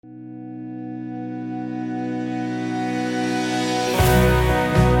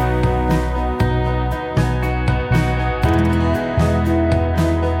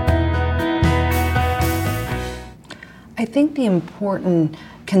think the important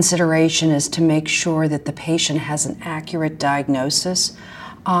consideration is to make sure that the patient has an accurate diagnosis.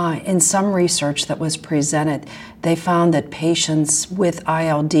 In some research that was presented, they found that patients with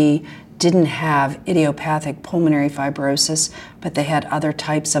ILD didn't have idiopathic pulmonary fibrosis, but they had other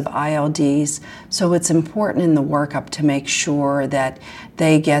types of ILDs. So it's important in the workup to make sure that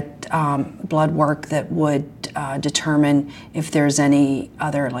they get blood work that would determine if there's any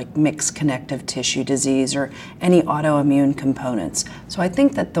other like mixed connective tissue disease or any autoimmune components. So I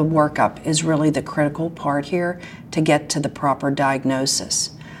think that the workup is really the critical part here to get to the proper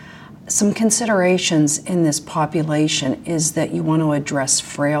diagnosis. Some considerations in this population is that you want to address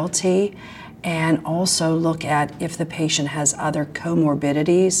frailty and also look at if the patient has other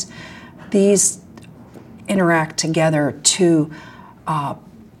comorbidities. These interact together to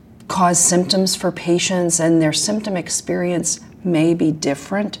cause symptoms for patients, and their symptom experience may be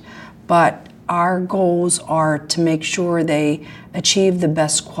different, but our goals are to make sure they achieve the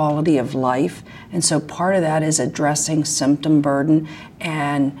best quality of life. And so part of that is addressing symptom burden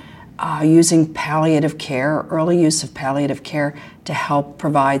and using palliative care, early use of palliative care to help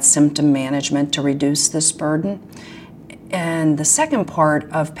provide symptom management to reduce this burden. And the second part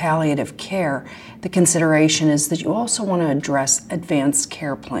of palliative care, the consideration is that you also want to address advanced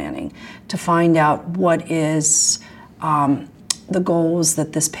care planning to find out what is the goals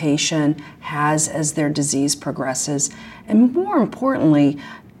that this patient has as their disease progresses. And more importantly,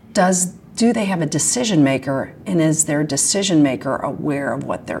 do they have a decision maker, and is their decision maker aware of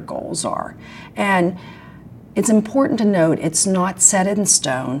what their goals are? And it's important to note it's not set in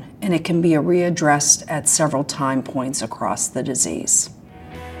stone, and it can be readdressed at several time points across the disease.